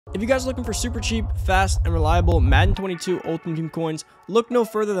If you guys are looking for super cheap, fast, and reliable Madden 22 Ultimate Team coins, look no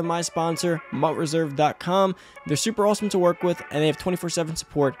further than my sponsor, MUTReserve.com. They're super awesome to work with, and they have 24/7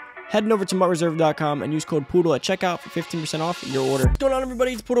 support. Head over to MUTReserve.com and use code Poodle at checkout for 15% off your order. What's going on,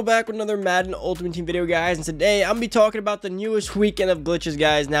 everybody? It's Poodle back with another Madden Ultimate Team video, guys. And today, I'm going to be talking about the newest weekend of glitches,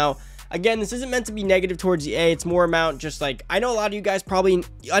 guys. Now, again, this isn't meant to be negative towards EA. It's more about just like, I know a lot of you guys probably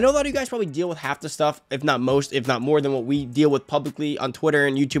deal with half the stuff, if not most, if not more than what we deal with publicly on Twitter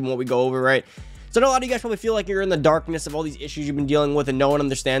and YouTube and what we go over, right? So I know a lot of you guys probably feel like you're in the darkness of all these issues you've been dealing with and no one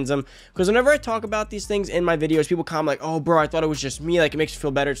understands them. Because whenever I talk about these things in my videos, people comment like, oh, bro, I thought it was just me. Like, it makes you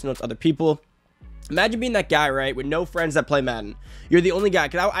feel better to know it's other people. Imagine being that guy, right, with no friends that play Madden. You're the only guy,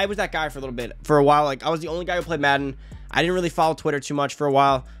 because I was that guy for a while. Like, I was the only guy who played Madden. I didn't really follow Twitter too much for a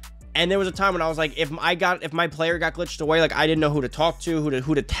while. And there was a time when I was like, if my player got glitched away, like, I didn't know who to talk to,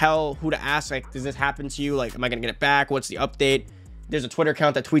 who to tell, who to ask. Like, does this happen to you? Like, am I gonna get it back? What's the update? There's a Twitter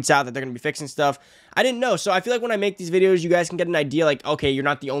account that tweets out that they're gonna be fixing stuff. I didn't know, so I feel like when I make these videos, you guys can get an idea. Like, okay, you're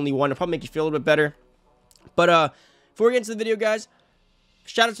not the only one. It'll probably make you feel a little bit better. But before we get into the video, guys,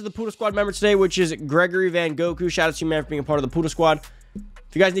 shout out to the Poodle Squad member today, which is Gregory Van Goku. Shout out to you, man, for being a part of the Poodle Squad.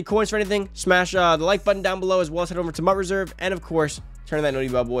 If you guys need coins for anything, smash the like button down below, as well as head over to MUT Reserve, and of course, turn on that noty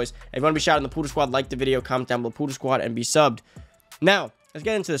bell, boys. If you want to be shouted in the Poodle Squad, like the video, comment down below Poodle Squad, and be subbed. Now, let's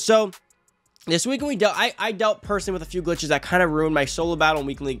get into this. So, this week I dealt personally with a few glitches that kind of ruined my solo battle and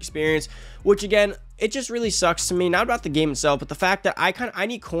weekly experience, which again, it just really sucks to me. Not about the game itself, but the fact that I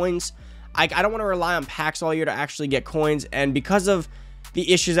need coins. I don't want to rely on packs all year to actually get coins, and because of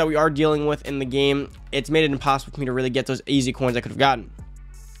the issues that we are dealing with in the game, it's made it impossible for me to really get those easy coins I could have gotten.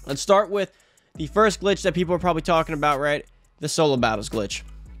 Let's start with the first glitch that people are probably talking about, right? The solo battles glitch.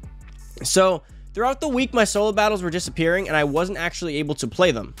 So throughout the week, my solo battles were disappearing and I wasn't actually able to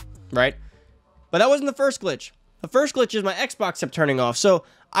play them, right? But that wasn't the first glitch. The first glitch is my Xbox kept turning off. So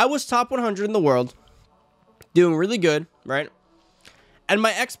I was top 100 in the world, doing really good, right? And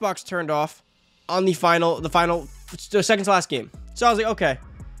my Xbox turned off on the second to last game. So I was like, okay,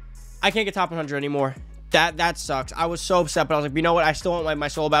 I can't get top 100 anymore. That sucks. I was so upset, but I was like, you know what? I still want my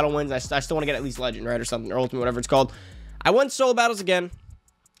solo battle wins. I still want to get at least legend, right, or something, or ultimate, whatever it's called. I won solo battles again.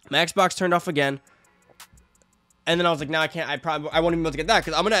 My Xbox turned off again. And then I was like, now I can't. I won't even be able to get that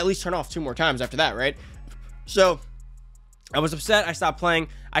because I'm gonna at least turn off 2 more times after that, right? So I was upset. I stopped playing.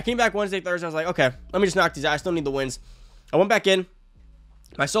 I came back Wednesday, Thursday. I was like, okay, let me just knock these out. I still need the wins. I went back in.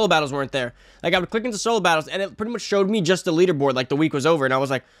 My solo battles weren't there. Like, I would click into solo battles, and it pretty much showed me just the leaderboard. Like, the week was over, and I was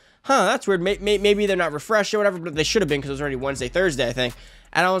like, huh, that's weird. Maybe they're not refreshed or whatever, but they should have been because it was already Wednesday, Thursday, I think.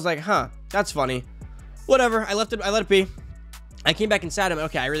 And I was like, huh, that's funny. Whatever. I let it be. I came back inside. I'm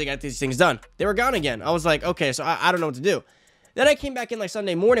like, okay, I really got these things done. They were gone again. I was like, okay, so I don't know what to do. Then I came back in like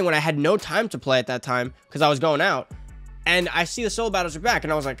Sunday morning when I had no time to play at that time because I was going out. And I see the solo battles are back.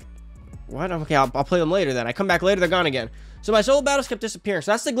 And I was like, what? Okay, I'll play them later then. I come back later, they're gone again. So my solo battles kept disappearing.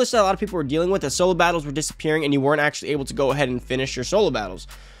 So that's the glitch that a lot of people were dealing with. The solo battles were disappearing and you weren't actually able to go ahead and finish your solo battles.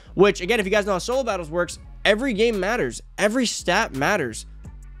 Which, again, if you guys know how solo battles works, every game matters. Every stat matters.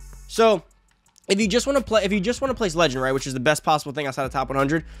 So if you just want to place legend, right, which is the best possible thing outside of top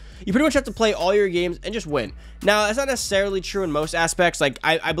 100, you pretty much have to play all your games and just win. Now, that's not necessarily true in most aspects. Like,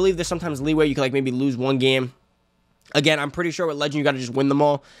 I believe there's sometimes leeway. You can, like, maybe lose one game. Again, I'm pretty sure with legend, you got to just win them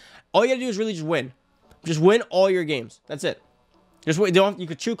all. All you got to do is really just win. Just win all your games. That's it. Just win. You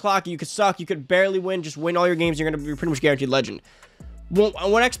could chew clock, you could suck, you could barely win. Just win all your games. You're pretty much guaranteed legend. One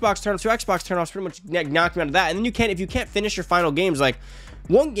Xbox turn-offs, 2 Xbox turn-offs pretty much knock me out of that. And then if you can't finish your final games, like,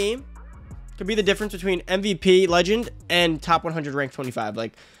 one game could be the difference between MVP, legend, and top 100 rank 25.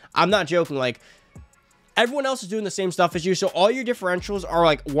 Like, I'm not joking. Like, everyone else is doing the same stuff as you, so all your differentials are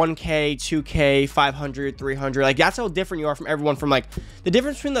like 1K, 2K, 500, 300. Like, that's how different you are from everyone. From like the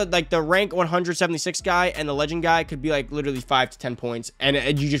difference between the rank 176 guy and the legend guy could be like literally 5 to 10 points, and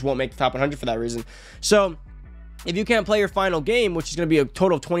you just won't make the top 100 for that reason. So if you can't play your final game, which is going to be a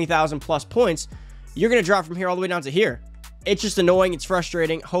total of 20,000 plus points, you're going to drop from here all the way down to here. It's just annoying. It's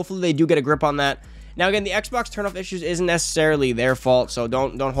frustrating. Hopefully they do get a grip on that. Now, again, the Xbox turn-off issues isn't necessarily their fault, so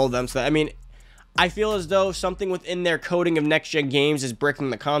don't hold them to that. I mean, I feel as though something within their coding of next-gen games is bricking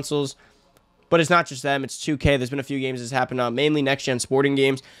the consoles, but it's not just them. It's 2K. There's been a few games that's happened on mainly next-gen sporting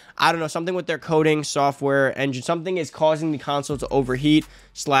games. I don't know, something with their coding, software, engine, something is causing the console to overheat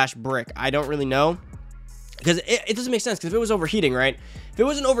 / brick. I don't really know. Because it doesn't make sense, because if it was overheating, right? If it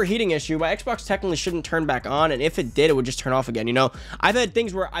was an overheating issue, my Xbox technically shouldn't turn back on, and if it did, it would just turn off again, you know? I've had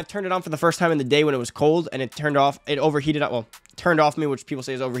things where I've turned it on for the first time in the day when it was cold, and it turned off, it overheated, well, turned off me, which people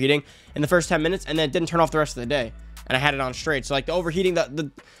say is overheating, in the first 10 minutes, and then it didn't turn off the rest of the day, and I had it on straight. So, like, the overheating,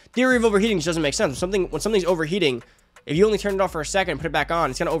 the theory of overheating just doesn't make sense. When something's overheating, if you only turn it off for a second and put it back on,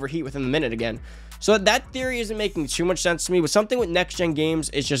 it's going to overheat within the minute again. So that theory isn't making too much sense to me. But something with next-gen games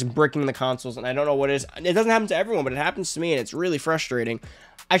is just bricking the consoles, and I don't know what it is. It doesn't happen to everyone, but it happens to me, and it's really frustrating.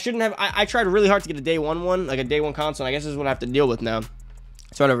 I shouldn't have... I tried really hard to get a day one, like a day one console, and I guess this is what I have to deal with now.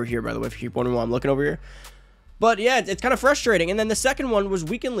 It's right over here, by the way, if you keep wondering why I'm looking over here. But yeah, it's kind of frustrating. And then the second one was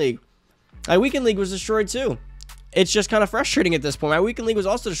Weekend League. My Weekend League was destroyed too. It's just kind of frustrating at this point. My Weekend League was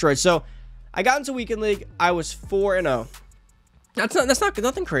also destroyed. So I got into Weekend League. I was 4-0. That's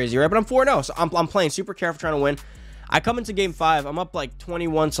nothing crazy, right? But I'm 4-0. So I'm playing super careful, trying to win. I come into game 5. I'm up like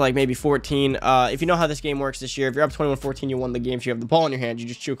 21 to like maybe 14. If you know how this game works this year, if you're up 21-14, you won the game. So you have the ball in your hand. You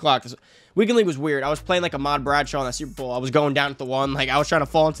just chew clock. Weekend League was weird. I was playing like a Mod Bradshaw in that Super Bowl. I was going down at the 1. Like I was trying to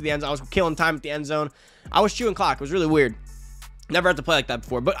fall into the end zone. I was killing time at the end zone. I was chewing clock. It was really weird. Never had to play like that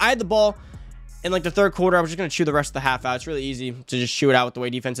before. But I had the ball in like the third quarter. I was just going to chew the rest of the half out. It's really easy to just chew it out with the way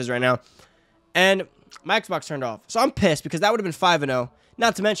defense is right now. And my Xbox turned off. So I'm pissed because that would have been 5-0.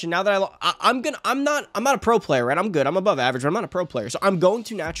 Not to mention, now that I'm not a pro player, right? I'm good. I'm above average, but I'm not a pro player. So I'm going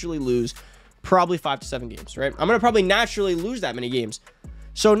to naturally lose probably 5 to 7 games, right? I'm going to probably naturally lose that many games.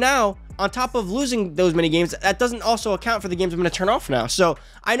 So now, on top of losing those many games, that doesn't also account for the games I'm going to turn off now. So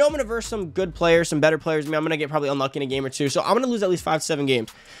I know I'm going to verse some good players, some better players. I mean, I'm going to get probably unlucky in a game or two. So I'm going to lose at least 5 to 7 games.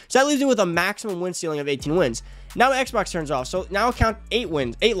 So that leaves me with a maximum win ceiling of 18 wins. Now my Xbox turns off. So now I count 8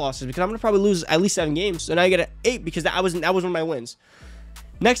 losses, because I'm going to probably lose at least 7 games. So now I get an 8 because that was one of my wins.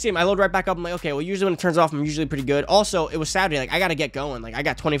 Next game, I load right back up. I'm like, okay, well, usually when it turns off, I'm usually pretty good. Also, it was Saturday. Like, I got to get going. Like, I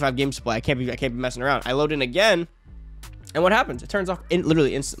got 25 games to play. I can't be messing around. I load in again, and what happens? It turns off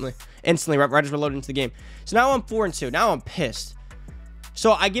literally instantly, right as we're loading into the game. So now I'm 4-2. Now I'm pissed.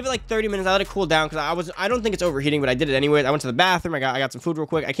 So I give it like 30 minutes. I let it cool down because I don't think it's overheating, but I did it anyway. I went to the bathroom. I got some food real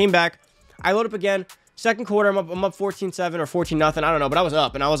quick. I came back. I load up again. Second quarter, I'm up 14-7 or 14-0. I don't know, but I was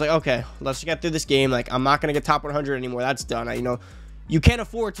up, and I was like, okay, let's get through this game. Like, I'm not gonna get top 100 anymore. That's done. You can't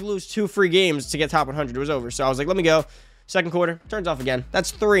afford to lose 2 free games to get top 100. It was over. So I was like, let me go. Second quarter, turns off again.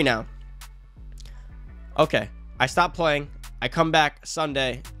 That's 3 now. Okay. I stopped playing. I come back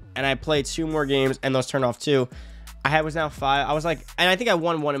Sunday, and I played 2 more games, and those turned off too. I was now 5. I was like, and I think I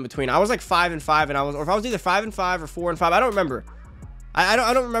won 1 in between. I was like 5-5, and or if I was either 5-5 or 4-5, I don't remember. I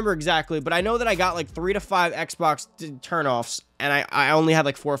don't remember exactly, but I know that I got like 3 to 5 Xbox turnoffs, and I only had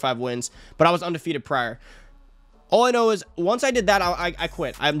like 4 or 5 wins, but I was undefeated prior. All I know is once I did that, I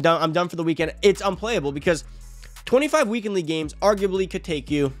quit. I'm done for the weekend. It's unplayable because 25 Weekend League games arguably could take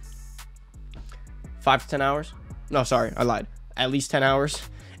you 5 to 10 hours. No, sorry, I lied. At least 10 hours.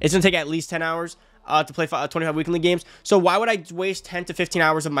 It's gonna take at least 10 hours to play 25 Weekend League games. So why would I waste 10 to 15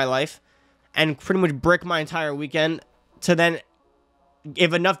 hours of my life and pretty much brick my entire weekend to then,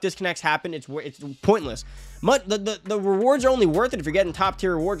 if enough disconnects happen, it's pointless. The rewards are only worth it if you're getting top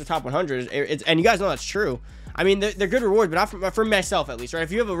tier rewards or top 100. And you guys know that's true. I mean, they're good rewards, but not for myself, at least, right?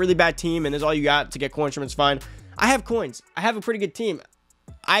 If you have a really bad team and there's all you got to get coins from, it's fine. I have coins. I have a pretty good team.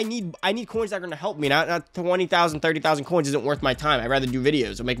 I need coins that are going to help me. Not 20,000, 30,000 coins isn't worth my time. I'd rather do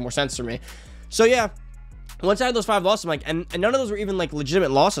videos. It'll make more sense for me. So, yeah. Once I had those 5 losses, I'm like, and none of those were even like legitimate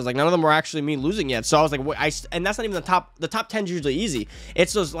losses. Like, none of them were actually me losing yet. So I was like, and that's not even the top 10 is usually easy.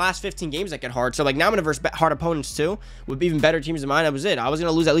 It's those last 15 games that get hard. So like now I'm gonna verse hard opponents too, with even better teams than mine. That was it. I was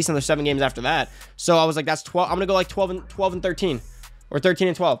gonna lose at least another 7 games after that. So I was like, that's 12. I'm gonna go like 12 and 13, or 13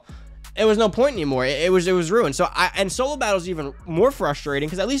 and 12. It was no point anymore. It was ruined. So and solo battles even more frustrating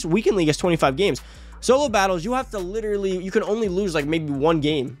because at least Weekend League is 25 games. Solo battles, you have to literally, you can only lose like maybe 1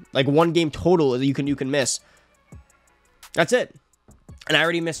 game, like 1 game total that you can miss. That's it. And I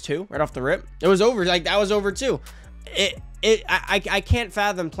already missed 2 right off the rip. It was over. Like, that was over too. I can't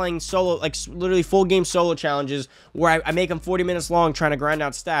fathom playing solo, like literally full game solo challenges where I make them 40 minutes long trying to grind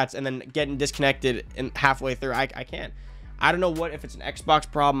out stats and then getting disconnected in halfway through. I can't. I don't know if it's an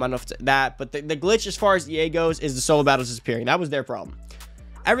Xbox problem. I don't know if it's that, but the glitch as far as EA goes is the solo battles disappearing. That was their problem.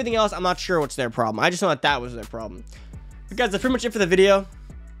 Everything else, I'm not sure what's their problem. I just know that was their problem. But guys, that's pretty much it for the video.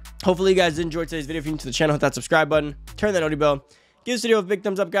 Hopefully you guys enjoyed today's video. If you're new to the channel, hit that subscribe button, turn that noty bell, give this video a big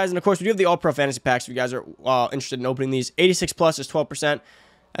thumbs up, guys. And of course, we do have the all-pro fantasy packs if you guys are interested in opening these. 86 plus is 12%.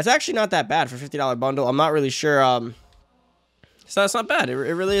 That's actually not that bad for a $50 bundle. I'm not really sure. It's not bad. It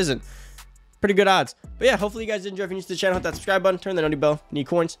really isn't. Pretty good odds. But yeah, hopefully you guys did enjoy. If you're new to the channel, hit that subscribe button, turn that noty bell. Need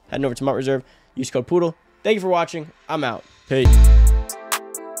coins, heading over to Mount Reserve, use code Poodle. Thank you for watching. I'm out. Peace.